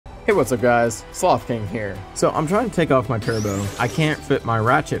Hey, what's up guys? Sloth King here. So I'm trying to take off my turbo. I can't fit my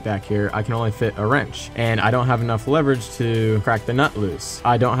ratchet back here. I can only fit a wrench, and I don't have enough leverage to crack the nut loose.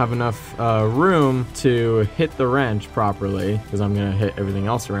 I don't have enough room to hit the wrench properly because I'm gonna hit everything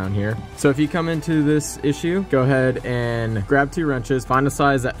else around here. So if you come into this issue, go ahead and grab 2 wrenches, find a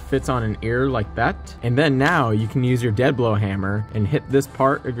size that fits on an ear like that, and then now you can use your dead blow hammer and hit this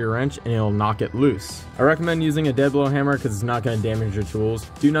part of your wrench and it'll knock it loose. I recommend using a dead blow hammer because it's not going to damage your tools.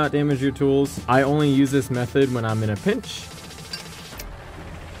 Do not damage your tools. I only use this method when I'm in a pinch.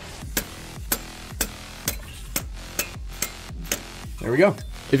 There we go.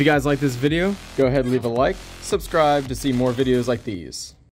 If you guys like this video, go ahead and leave a like, subscribe to see more videos like these.